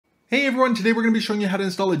Hey everyone, today we're going to be showing you how to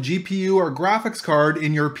install a GPU or graphics card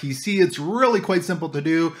in your PC. It's really quite simple to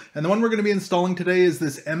do, and the one we're going to be installing today is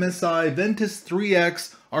this MSI Ventus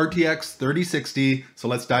 3X RTX 3060, so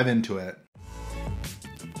let's dive into it.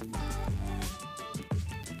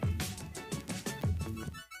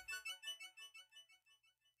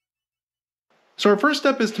 So our first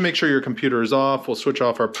step is to make sure your computer is off. We'll switch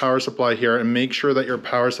off our power supply here and make sure that your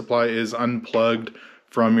power supply is unplugged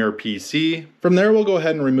from your PC. From there, we'll go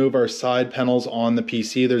ahead and remove our side panels on the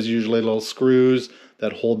PC. There's usually little screws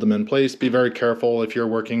that hold them in place. Be very careful if you're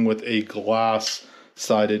working with a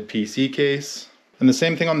glass-sided PC case. And the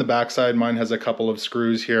same thing on the back side. Mine has a couple of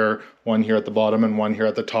screws here, one here at the bottom and one here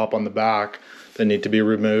at the top on the back that need to be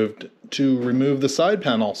removed to remove the side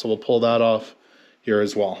panel. So we'll pull that off here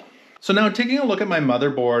as well. So now taking a look at my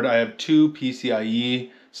motherboard, I have two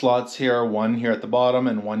PCIe slots here, one here at the bottom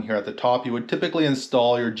and one here at the top. You would typically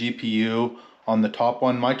install your GPU on the top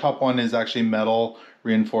one. My top one is actually metal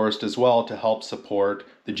reinforced as well to help support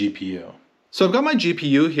the GPU. So I've got my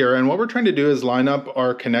GPU here, and what we're trying to do is line up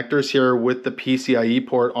our connectors here with the PCIe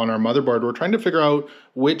port on our motherboard. We're trying to figure out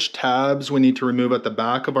which tabs we need to remove at the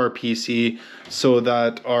back of our PC so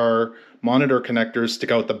that our monitor connectors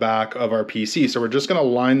stick out the back of our PC. So we're just going to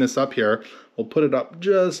line this up here. We'll put it up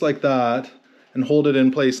just like that and hold it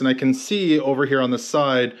in place, and I can see over here on the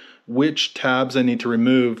side which tabs I need to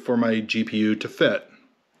remove for my GPU to fit.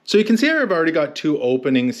 So you can see I've already got two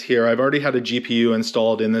openings here. I've already had a GPU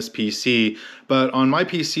installed in this PC, but on my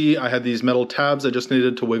PC I had these metal tabs. I just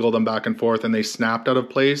needed to wiggle them back and forth and they snapped out of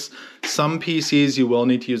place. Some PCs you will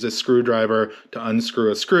need to use a screwdriver to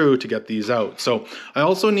unscrew a screw to get these out. So I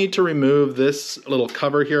also need to remove this little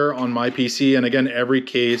cover here on my PC, and again, every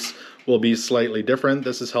case will be slightly different.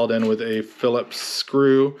 This is held in with a Phillips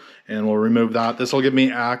screw, and we'll remove that. This will give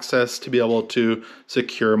me access to be able to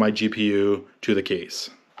secure my GPU to the case.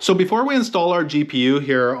 So before we install our GPU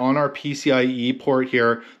here on our PCIe port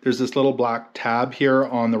here, there's this little black tab here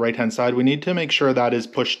on the right hand side. We need to make sure that is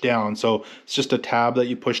pushed down. So it's just a tab that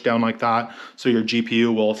you push down like that so your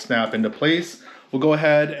GPU will snap into place. We'll go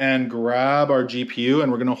ahead and grab our GPU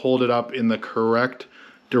and we're gonna hold it up in the correct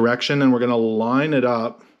direction, and we're gonna line it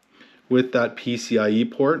up with that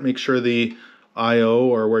PCIe port. Make sure the I/O,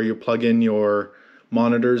 or where you plug in your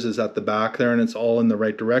monitors, is at the back there and it's all in the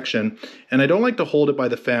right direction. And I don't like to hold it by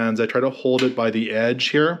the fans. I try to hold it by the edge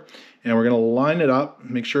here, and we're gonna line it up,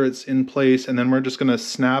 make sure it's in place, and then we're just gonna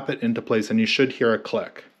snap it into place, and you should hear a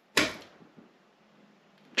click.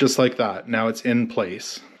 Just like that. Now it's in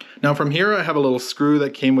place. Now from here I have a little screw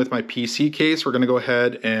that came with my PC case. We're gonna go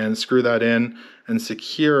ahead and screw that in and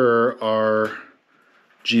secure our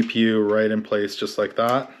GPU right in place just like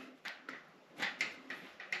that.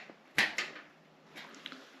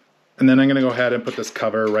 And then I'm going to go ahead and put this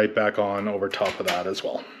cover right back on over top of that as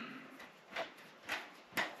well.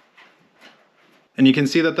 And you can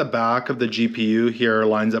see that the back of the GPU here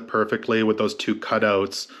lines up perfectly with those two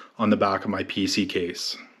cutouts on the back of my PC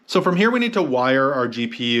case. So from here we need to wire our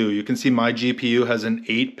GPU. You can see my GPU has an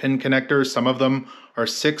 8-pin connector. Some of them are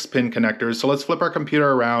 6-pin connectors. So let's flip our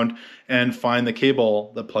computer around and find the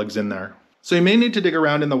cable that plugs in there. So you may need to dig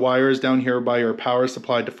around in the wires down here by your power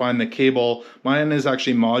supply to find the cable. Mine is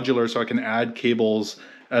actually modular, so I can add cables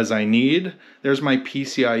as I need. There's my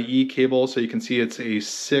PCIe cable, so you can see it's a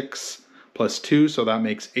 6 plus 2, so that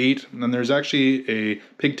makes 8. And then there's actually a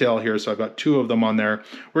pigtail here, so I've got 2 of them on there.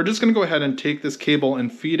 We're just gonna go ahead and take this cable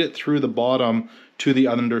and feed it through the bottom to the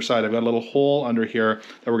underside. I've got a little hole under here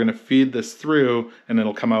that we're gonna feed this through, and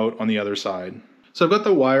it'll come out on the other side. So I've got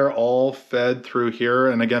the wire all fed through here,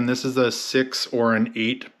 and again, this is a 6 or an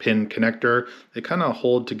 8-pin connector. They kind of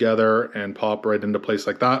hold together and pop right into place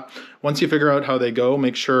like that. Once you figure out how they go,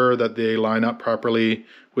 make sure that they line up properly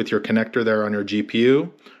with your connector there on your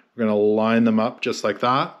GPU. We're gonna line them up just like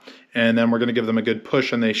that, and then we're gonna give them a good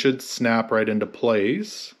push, and they should snap right into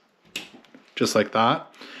place, just like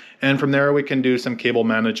that. And from there, we can do some cable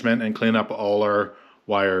management and clean up all our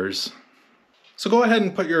wires. So go ahead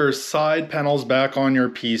and put your side panels back on your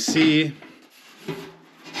PC.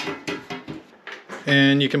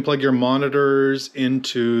 And you can plug your monitors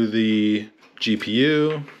into the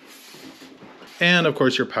GPU. And of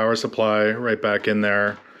course your power supply right back in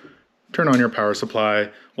there. Turn on your power supply.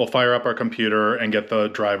 We'll fire up our computer and get the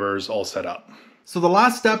drivers all set up. So the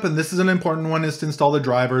last step, and this is an important one, is to install the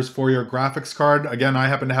drivers for your graphics card. Again, I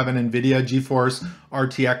happen to have an NVIDIA GeForce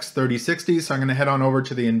RTX 3060, so I'm gonna head on over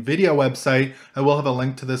to the NVIDIA website. I will have a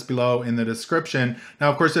link to this below in the description. Now,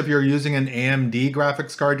 of course, if you're using an AMD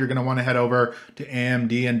graphics card, you're gonna wanna head over to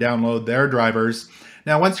AMD and download their drivers.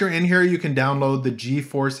 Now, once you're in here, you can download the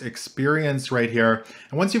GeForce Experience right here.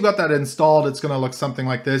 And once you've got that installed, it's gonna look something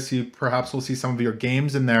like this. You perhaps will see some of your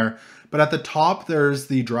games in there. But at the top, there's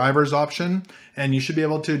the drivers option, and you should be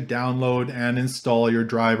able to download and install your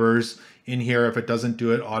drivers in here if it doesn't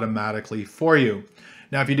do it automatically for you.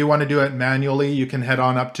 Now, if you do want to do it manually, you can head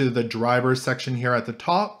on up to the drivers section here at the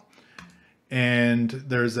top, and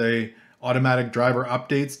there's a automatic driver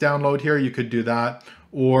updates download here. You could do that,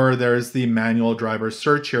 or there's the manual driver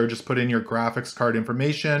search here. Just put in your graphics card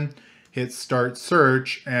information, hit start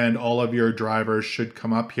search, and all of your drivers should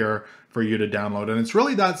come up here for you to download. And it's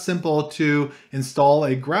really that simple to install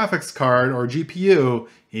a graphics card or GPU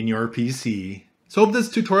in your PC. So hope this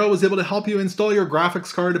tutorial was able to help you install your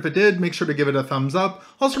graphics card. If it did, make sure to give it a thumbs up.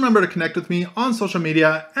 Also remember to connect with me on social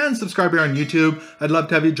media and subscribe here on YouTube. I'd love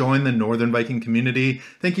to have you join the Northern Viking community.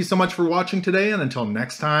 Thank you so much for watching today, and until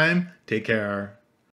next time, take care.